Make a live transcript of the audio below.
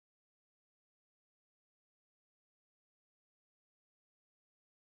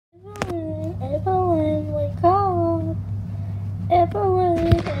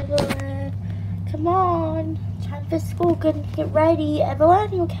Evelyn. Come on. Time for school. Get ready.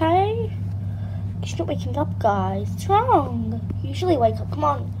 Evelyn, you okay? She's not waking up, guys. What's wrong? You usually wake up. Come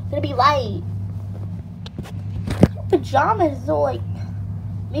on. I'm gonna be late. Her pajamas are like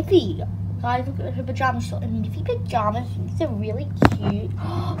Miffy. Guys, look at her pajamas. She's in Miffy pajamas. These are really cute.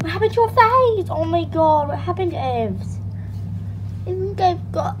 What happened to your face? Oh my god. What happened to Evs? I think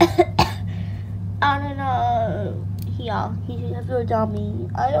I've got... I don't know. Here. He has a dummy.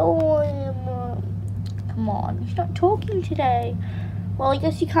 I don't want him. Come on. He's not talking today. Well, I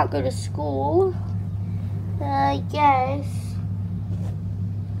guess you can't go to school. I guess.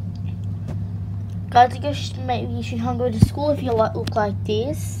 Guys, I guess maybe you can't go to school if you look like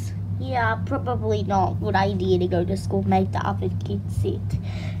this. Yeah, probably not a good idea to go to school, make the other kids sick.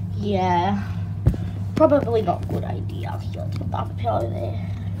 Yeah, probably not a good idea. Here, let's put the other pillow there.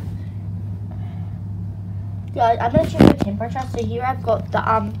 Guys, I'm gonna check the temperature. So here I've got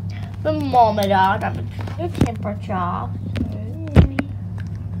the thermometer. And I'm gonna check the temperature.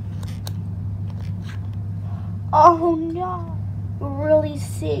 Oh no, we're really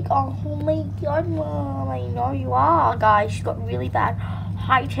sick. Oh my god, Mom. I know you are, guys. She's got really bad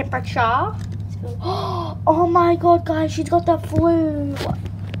high temperature. Oh my god, guys, she's got the flu.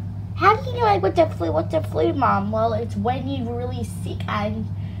 How do you know I got the flu? What's the flu, Mom? Well, it's when you're really sick and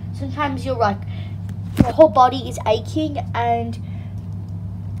sometimes you're like, your whole body is aching and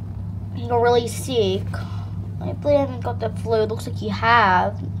you're really sick. Hopefully I haven't got the flu. It looks like you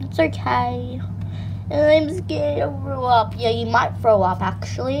have. It's okay. I'm scared I'll throw up. Yeah, you might throw up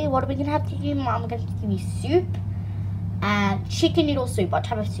actually. What are we gonna have to do, Mom? We're gonna have to give you soup and chicken noodle soup. What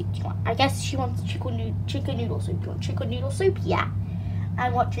type of soup do you want? I guess she wants chicken noodle soup. Do you want chicken noodle soup? Yeah.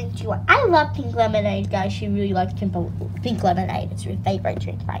 And what drink do you want? I love pink lemonade, guys. She really likes pink lemonade. It's her favorite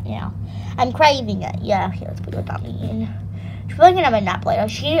drink right now. I'm craving it. Yeah, here, let's put your dummy in. She's probably gonna have a nap later.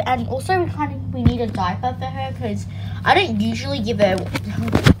 And also we need a diaper for her because I don't usually give her.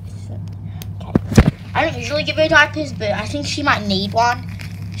 I don't usually give her diapers, but I think she might need one.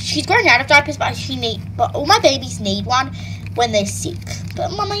 She's growing out of diapers, but all my babies need one when they're sick.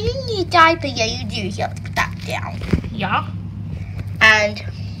 But Mama, you need a diaper. Yeah, you do. Here, let's put that down. Yeah. And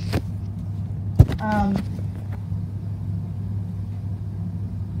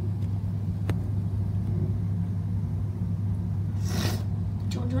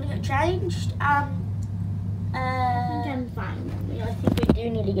do you want to get changed? I think I'm fine. I think we do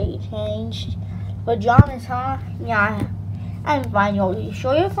need to get you changed. Pajamas, huh? Yeah, I'm fine. You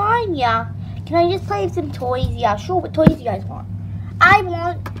sure you're fine? Yeah. Can I just play with some toys? Yeah, sure. What toys do you guys want? I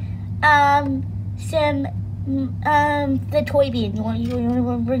want some the toy bin. You want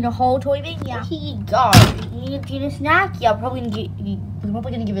to bring the whole toy bin? Yeah. Here you go. You need a snack? Yeah, we're probably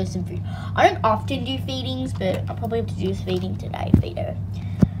gonna give her some food. I don't often do feedings, but I'll probably have to do this feeding today. Feed her.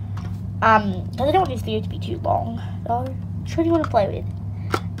 Because I don't want this video to be too long. So, which one do you want to play with?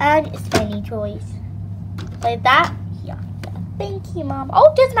 And spinny toys. Like that? Yeah. Thank you, Mom.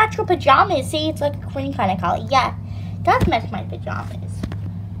 Oh, it does match your pajamas. See, it's like a cream kind of color. Yeah, it does match my pajamas.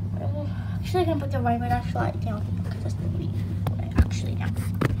 Actually, I'm going to put the rainbow dash light down because that's going to be what I actually know.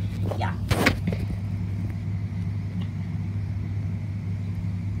 Yeah.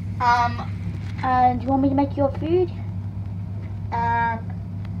 Do you want me to make your food?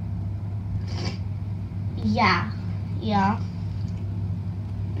 Yeah.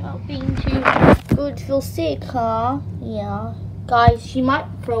 Not being too good, feel sick, huh? Yeah. Guys, she might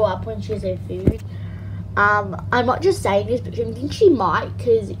throw up when she has her food. I'm not just saying this, but I think she might,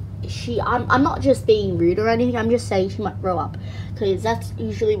 because I'm not just being rude or anything, I'm just saying she might throw up, because that's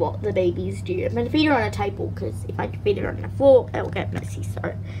usually what the babies do. I'm going to feed her on a table, because if I feed her on the floor, it will get messy, so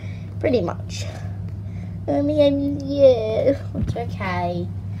pretty much. Yeah, it's okay.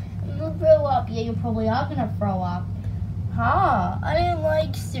 I'm going to throw up. Yeah, you probably are going to throw up. Huh, I don't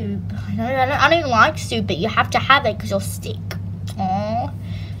like soup. I don't like soup, but you have to have it because you're sick. Aww.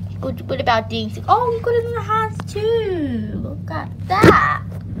 What about being sick? Oh, you got it in the hands too. Look at that.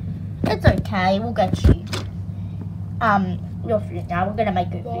 It's okay, we'll get you. Your food now. We're gonna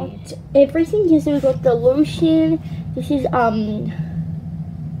make your food. Everything here, so we got the lotion. This is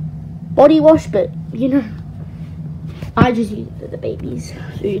body wash, but you know, I just use it for the baby's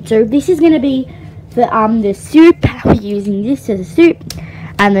food. So this is gonna be the soup. We're using this as a soup,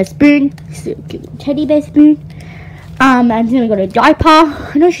 and the spoon, teddy bear spoon. And then we got a diaper.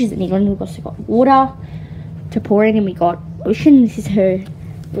 I know she doesn't need one. We've also got water to pour in, and we got lotion. This is her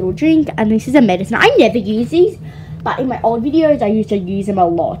little drink, and this is a medicine. I never use these, but in my old videos I used to use them a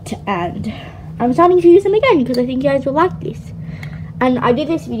lot, and I'm starting to use them again because I think you guys will like this. And I did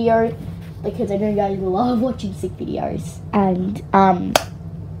this video because I know you guys love watching sick videos, and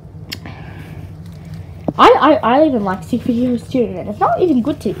I even like sick videos too, and it's not even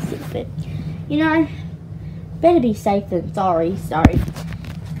good to be sick, but you know, better be safe than sorry. So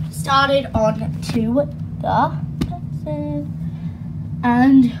started on to the person,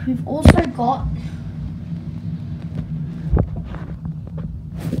 and we've also got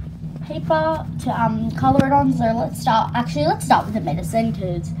paper to color it on. So let's start with the medicine,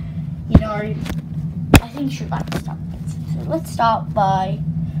 because you know I think you should like to start with medicine. So let's start by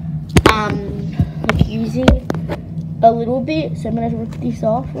using a little bit. So I'm gonna rip this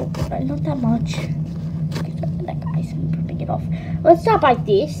off. Not that much. That guy's ripping it off. Let's start by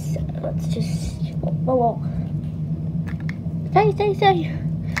this. Let's just Stay. Stay.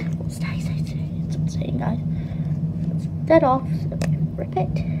 It's not staying, guys. Let's rip that off. So rip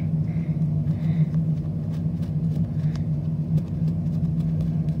it.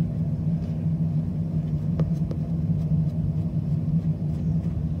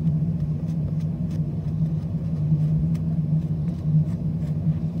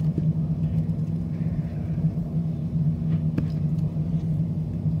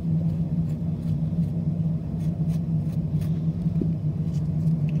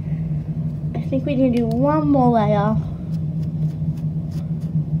 I think we need to do one more layer.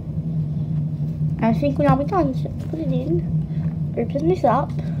 I think now we're done. So put it in. Open this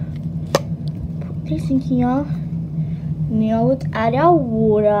up. Put this in here. Now let's add our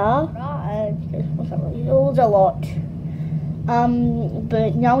water. It was a lot.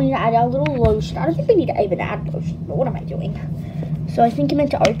 But now we need to add our little lotion. I don't think we need to even add lotion, but what am I doing? So I think I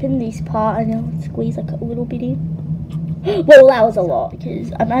meant to open this part and now let's squeeze like a little bit in. Well, that was a lot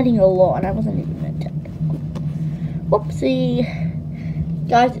because I'm adding a lot and I wasn't even meant to. Whoopsie.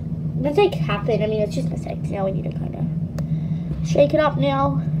 Guys, mistakes happen. I mean, it's just mistakes. Now we need to kind of shake it up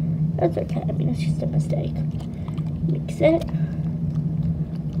now. That's okay. I mean, it's just a mistake. Mix it.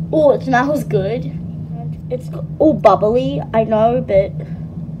 Oh, it smells good. It's all bubbly, I know, but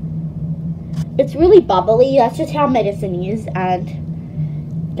it's really bubbly. That's just how medicine is. And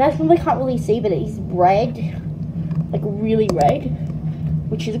you guys probably can't really see, but it's red. Like really red,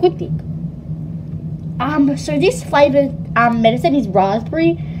 which is a good thing. So this flavored medicine is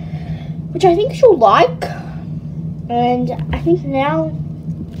raspberry, which I think she'll like. And I think now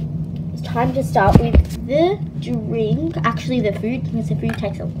it's time to start with the drink. Actually, the food, because the food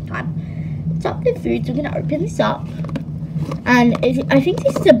takes a long time. Let's start with the food. So we're gonna open this up, and I think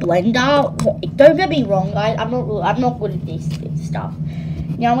this is a blender. Don't get me wrong, guys. I'm not good at this stuff.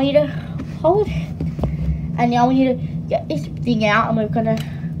 Now we need to hold. And now we need to get this thing out, and we're gonna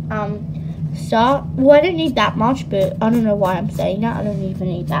start. Well, I don't need that much, but I don't know why I'm saying that. I don't even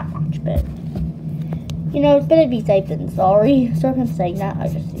need that much, but you know, it's better to be safe than sorry. Sorry if I'm saying that. I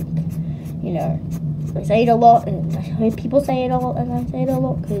just think, you know, I say it a lot, and I hear people say it a lot, and I say it a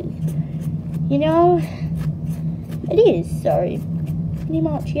lot because, you know, it is. So pretty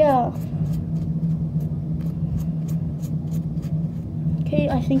much, yeah. Okay,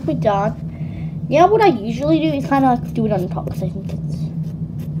 I think we're done. Yeah, what I usually do is kind of like do it on the top because I think it's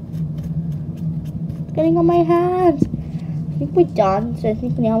getting on my hands. I think we're done, so I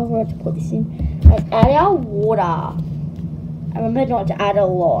think now we're going to put this in and add our water. I remember not to add a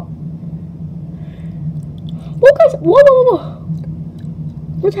lot. Whoa, guys! Whoa!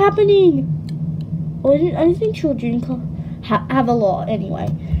 What's happening? Oh, I didn't think children have a lot anyway.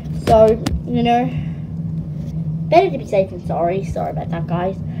 So, you know, better to be safe than sorry. Sorry about that,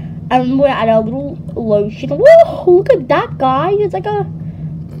 guys. And we're at our little lotion. Whoa, look at that, guy. It's like a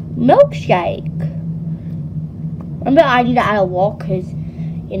milkshake. Remember, I need to add a lot because,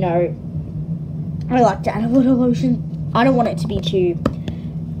 you know, I like to add a little lotion. I don't want it to be too,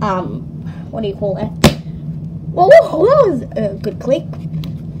 what do you call it? Whoa, that was a good click.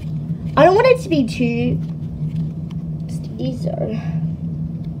 I don't want it to be too sticky, so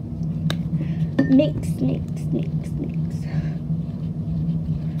mix.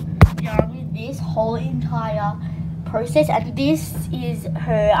 With this whole entire process, and this is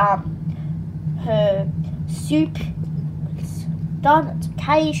her soup. It's done. It's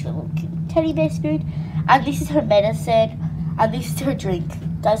okay. She's got a little cute teddy bear spoon, and this is her medicine, and this is her drink.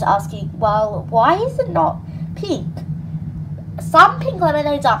 Guys asking, well, why is it not pink? Some pink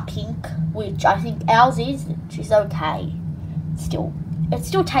lemonades are pink, which I think ours is, which is okay. It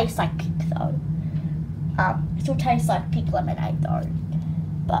still tastes like pink though. It still tastes like pink lemonade though.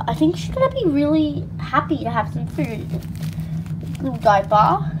 But I think she's gonna be really happy to have some food. Little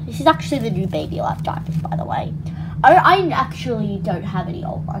diaper. This is actually the new Baby Life diapers, by the way. I actually don't have any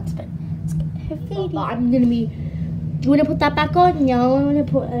old ones, but it's her feeding. I'm gonna be. Do you want to put that back on? No, I want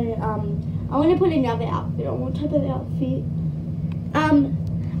to put a I want to put another outfit on. What type of outfit?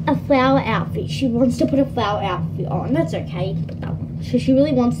 A flower outfit. She wants to put a flower outfit on. That's okay. Put that one. So she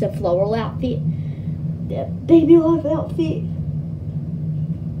really wants the floral outfit. The baby love outfit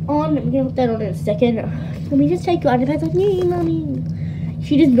on. I'm gonna put that on in a second. Let me just take your underpants off. Yay, mommy.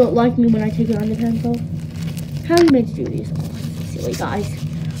 She does not like me when I take her underpants off. How are you meant to do this? Oh, silly guys.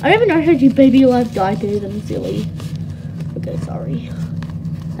 I don't even know how to do baby life diapers. I'm silly. Okay, sorry.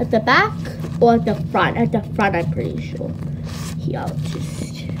 At the back or at the front? At the front, I'm pretty sure. Here,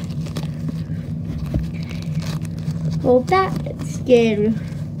 just hold that. It's scared.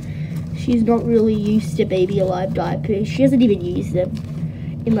 She's not really used to baby alive diapers. She hasn't even used them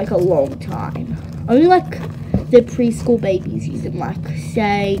in like a long time. Only like the preschool babies use them, like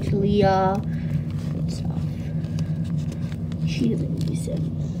Sage, Leah, and stuff. She doesn't use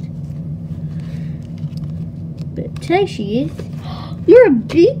them. But today she is. You're a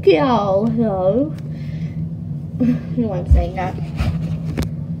big girl, though. You know why I'm saying that.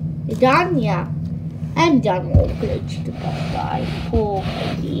 You're done? Yeah. I'm done. Oh, good. The bad guy. Poor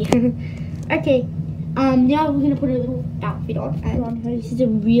baby. Okay. Now we're gonna put a little outfit on. And on her. This is a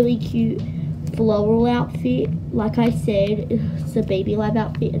really cute floral outfit. Like I said, it's a baby live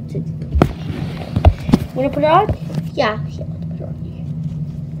outfit. It's wanna put it on? Yeah. Yeah. Put it on here.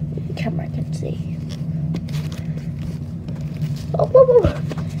 The camera can see. Oh, whoa, whoa.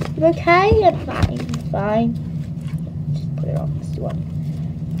 You okay? I'm fine. I'm fine. Just put it on this one.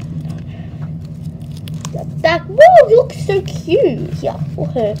 The back. Whoa, you look so cute. Yeah, for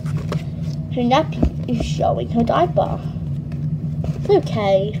her. Her nappy is showing her diaper. It's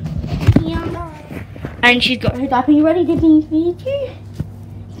okay. Yeah. And she's got her diaper. You ready to feed you?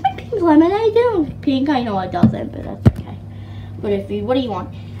 It's my pink lemonade. Down pink. I know it doesn't, but that's okay. But food. What do you want?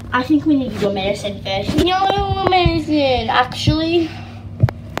 I think we need your medicine first. No, I don't want medicine. Actually,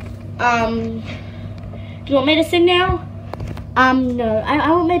 do you want medicine now? No. I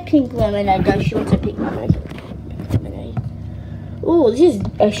want my pink lemonade. No, she wants a pink lemonade. Oh, this is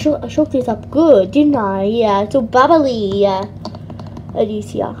I shook this up good, didn't I? Yeah, it's all bubbly. Yeah, it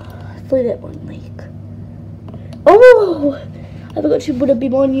is. Yeah, for that one leak. Oh, I forgot to put a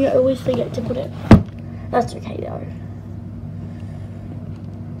bib on you. I always forget to put it. That's okay though.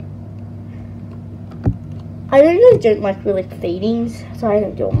 I really don't like feedings, so I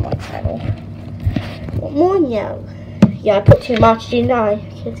don't do it on my channel. What more now? Yeah, I put too much, didn't I?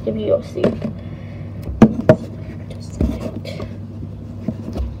 Okay, let's give you your soup. Just a minute.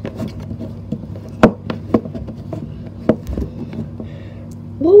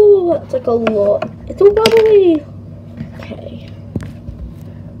 Whoa, that's like a lot. It's all bubbly. Okay.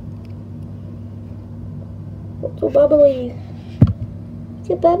 What's all bubbly? It's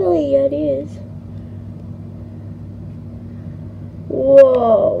all bubbly, yeah, it is.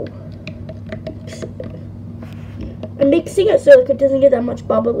 Whoa. I'm mixing it so it doesn't get that much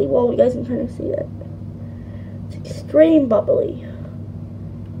bubbly. Whoa, you guys can kind of see that. It's extreme bubbly.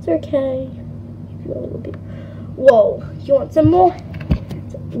 It's okay. A little bit. Whoa, you want some more?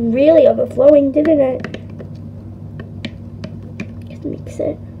 It's really overflowing, didn't it? Just mix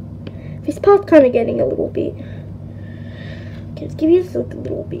it. This part's kind of getting a little bit. Okay, let's give you just like a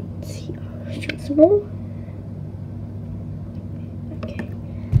little bit here. Should some more?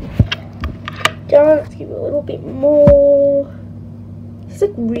 Done. Let's give it a little bit more. It's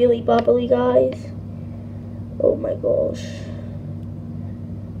like really bubbly, guys. Oh my gosh.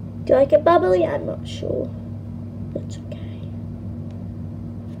 Do you like it bubbly? I'm not sure. That's okay.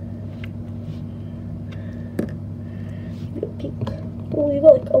 Pink. Oh, you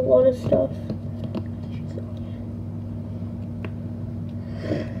got like a lot of stuff.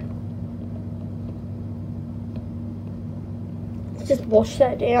 Let's just wash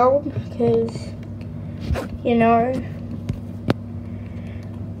that down because, you know,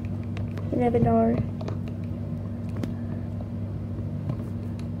 you never know.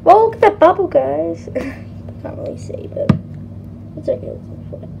 Well, look at that bubble, guys. Can't really see, but it's okay.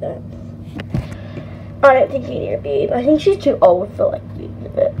 Let's like that. I don't think you need a bib. I think she's too old for like bibs,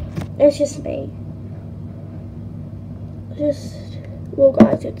 but it's just me. Just, well,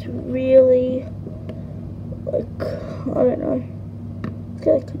 guys, it's really like, I don't know. It's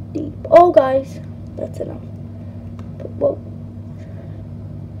like deep. Oh, guys, that's enough. But, whoa.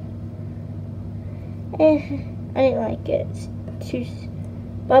 I didn't like it. It's too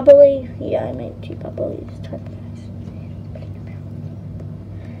bubbly. Yeah, I made it too bubbly this time, guys.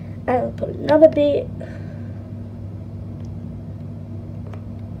 I'll put another bit.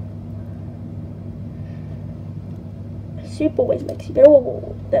 Soup always makes you better.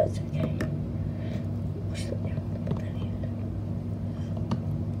 Oh, that's okay. Put that in.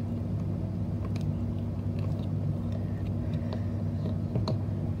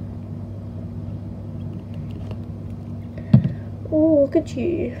 look at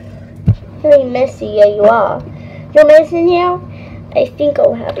you. Very messy, yeah you are. You're messy now? I think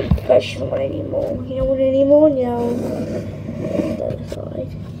I'll have it because she doesn't want any more. You don't want any more now. The other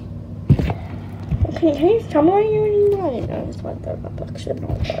side. Okay, can you just tell me why you don't need more? I don't know, just want that up. Actually, I'm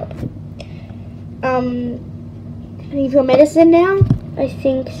not that. Need your medicine now? I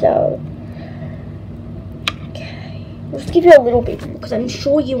think so. Okay. I'll just give you a little bit more because I'm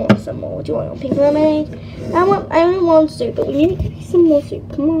sure you want some more. Do you want pink lemonade? I only want soup, but we need to give you some more soup.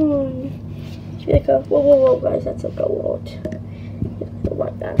 Come on. Just be like a whoa, guys, that's like a lot.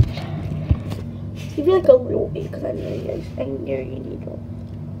 Like that. Just give you like a little bit because I know you need it.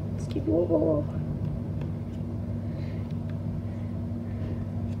 Let's give you a little.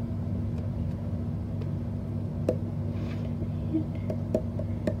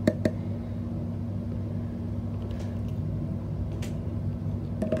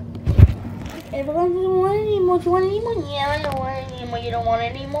 Evelyn doesn't want any more. Do you want any more? Yeah, I don't want any more. You don't want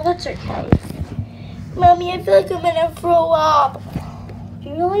any more? That's okay. Mommy, I feel like I'm gonna throw up.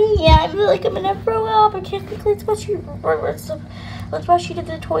 Really? Yeah, I feel like I'm gonna throw up. I can't quickly. Let's rush you to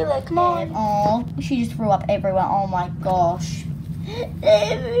the toilet. Come on. Oh, she just threw up everywhere. Oh my gosh.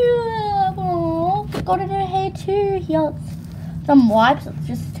 Oh, got in her hair too. Here, some wipes. Let's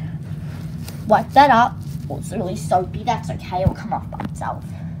just wipe that up. Oh, it's really soapy. That's okay. It'll come off by itself.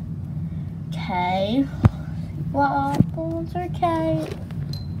 Okay. Well, it's okay.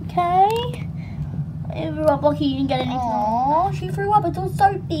 Okay. Threw up lucky you didn't get anything. Aww, she threw up. It's all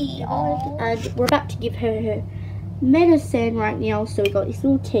soapy. Aww. And we're about to give her medicine right now. So we got this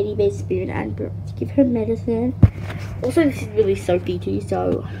little teddy bear spoon and we're about to give her medicine. Also, this is really soapy too.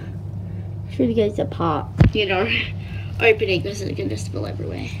 So I'll show you guys the part. You know, opening this is gonna spill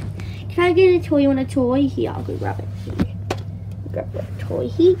everywhere. Can I get a toy? You want a toy? Here, I'll go grab it. Here. Grab that toy.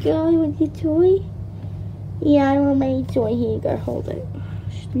 Here you go. You want your toy? Yeah, I want my toy. Here you go. Hold it.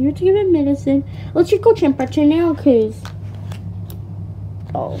 You have to give her medicine. Let's check her temperature now, cause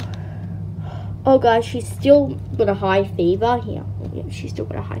oh guys, she's still got a high fever here. Yeah, she's still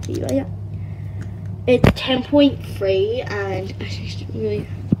got a high fever. Yeah, it's 10.3, and I just really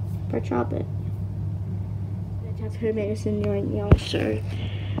pressure, but let's have her medicine right now. So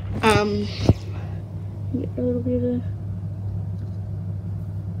get a little bit of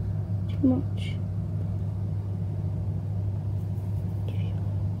too much.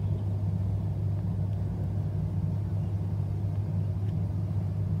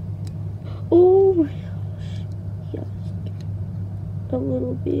 Oh my gosh. Yes. A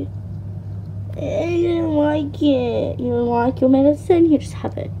little bit. I didn't like it. You don't like your medicine? You just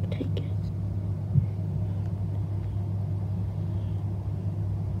have it. Take it.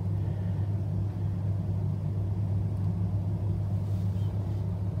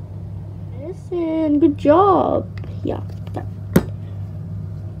 Medicine. Good job. Yeah.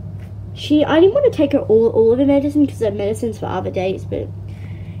 I didn't want to take her all of her medicine because her medicine's for other days, but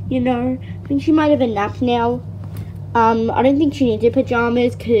you know, I think she might have a nap now. I don't think she needs her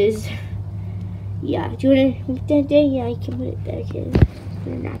pajamas because, yeah. Do you want to put that there? Yeah, I can put it there. Okay.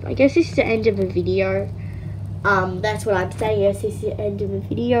 Nap. I guess this is the end of the video. That's what I'm saying. Yes, this is the end of the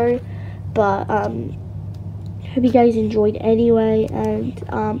video. But hope you guys enjoyed anyway. And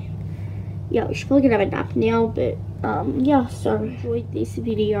yeah, she's probably gonna have a nap now. But yeah, so enjoyed this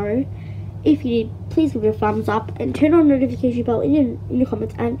video. If you did, please give it a thumbs up and turn on the notification bell in the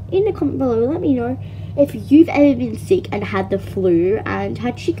comments, and in the comment below let me know if you've ever been sick and had the flu and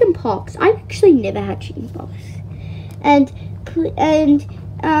had chicken pox. I've actually never had chicken pox. And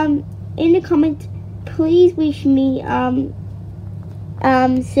in the comments, please wish me some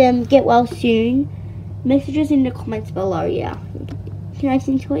get well soon messages in the comments below. Yeah, can I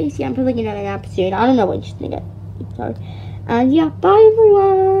send toys? Yeah, I'm probably gonna have an app soon. I don't know when she's gonna get. So, and yeah, bye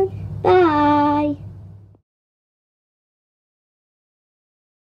everyone. Bye.